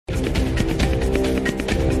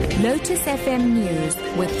Lotus FM News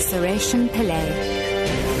with Sureshan Pillay.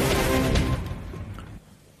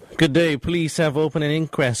 Good day. Police have opened an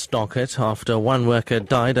inquest docket after one worker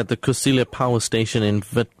died at the Kusile power station in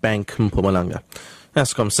Witbank, Mpumalanga.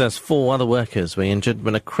 Eskom says 4 other workers were injured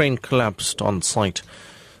when a crane collapsed on site.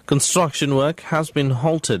 Construction work has been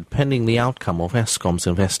halted pending the outcome of Eskom's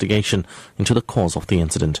investigation into the cause of the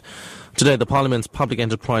incident. Today, the Parliament's Public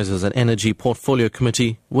Enterprises and Energy Portfolio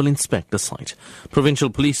Committee will inspect the site. Provincial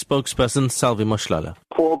Police spokesperson Salvi Mashlala.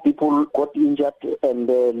 4 people got injured, and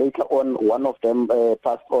later on, one of them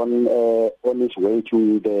passed on his way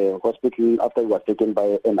to the hospital after he was taken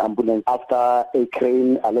by an ambulance. After a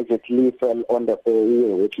crane allegedly fell on the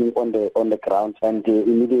working on the ground, and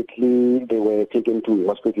immediately they were taken to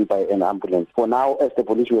hospital by an ambulance. For now, as the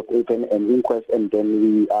police, we have opened an inquest, and then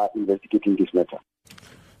we are investigating this matter.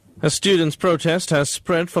 A students' protest has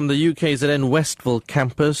spread from the UKZN Westville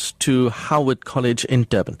campus to Howard College in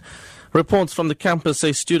Durban. Reports from the campus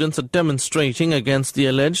say students are demonstrating against the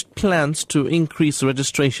alleged plans to increase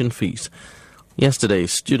registration fees. Yesterday,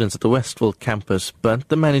 students at the Westville campus burnt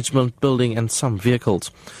the management building and some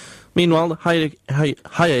vehicles. Meanwhile, the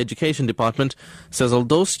Higher Education Department says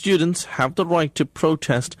although students have the right to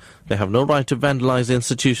protest, they have no right to vandalize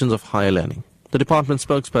institutions of higher learning. The department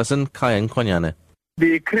spokesperson, Kaya Nkwanyane.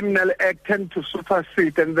 The Criminal Act tend to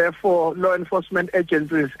supersede, and therefore law enforcement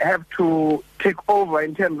agencies have to take over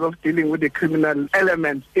in terms of dealing with the criminal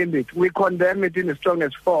elements in it. We condemn it in the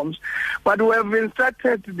strongest forms, but we have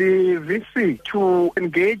instructed the VC to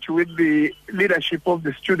engage with the leadership of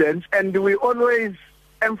the students, and we always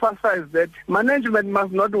emphasize that management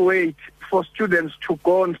must not wait for students to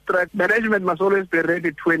go on strike. Management must always be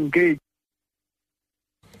ready to engage.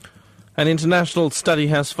 An international study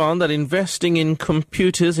has found that investing in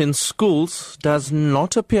computers in schools does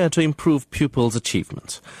not appear to improve pupils'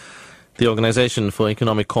 achievements. The Organization for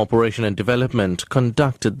Economic Cooperation and Development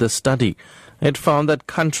conducted the study. It found that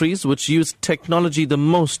countries which use technology the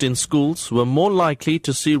most in schools were more likely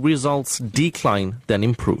to see results decline than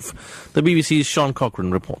improve. The BBC's Sean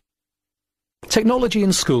Cochran reports. Technology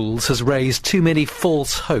in schools has raised too many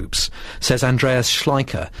false hopes, says Andreas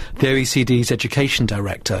Schleicher, the OECD's education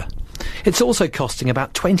director. It's also costing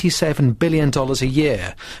about $27 billion a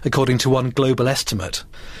year, according to one global estimate.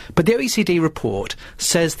 But the OECD report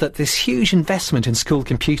says that this huge investment in school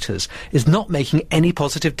computers is not making any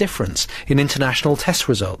positive difference in international test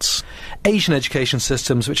results. Asian education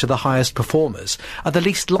systems, which are the highest performers, are the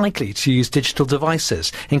least likely to use digital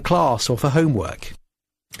devices in class or for homework.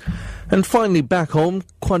 And finally, back home,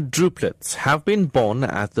 quadruplets have been born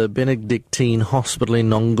at the Benedictine Hospital in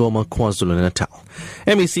Nongoma, KwaZulu-Natal.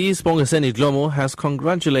 MEC's Bongaseni Dlomo has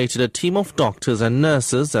congratulated a team of doctors and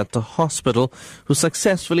nurses at the hospital who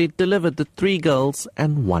successfully delivered the 3 girls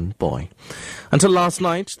and 1 boy. Until last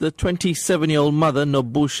night, the 27-year-old mother,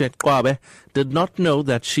 Nobushe Kwabe, did not know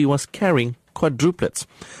that she was carrying quadruplets.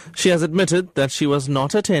 She has admitted that she was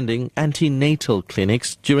not attending antenatal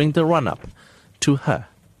clinics during the run-up to her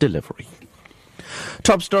delivery.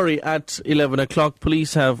 Top story at 11 o'clock.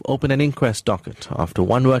 Police have opened an inquest docket after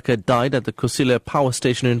one worker died at the Kusile power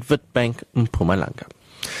station in Witbank, Mpumalanga.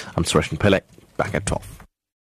 I'm Sureshan Pillay, back at 12.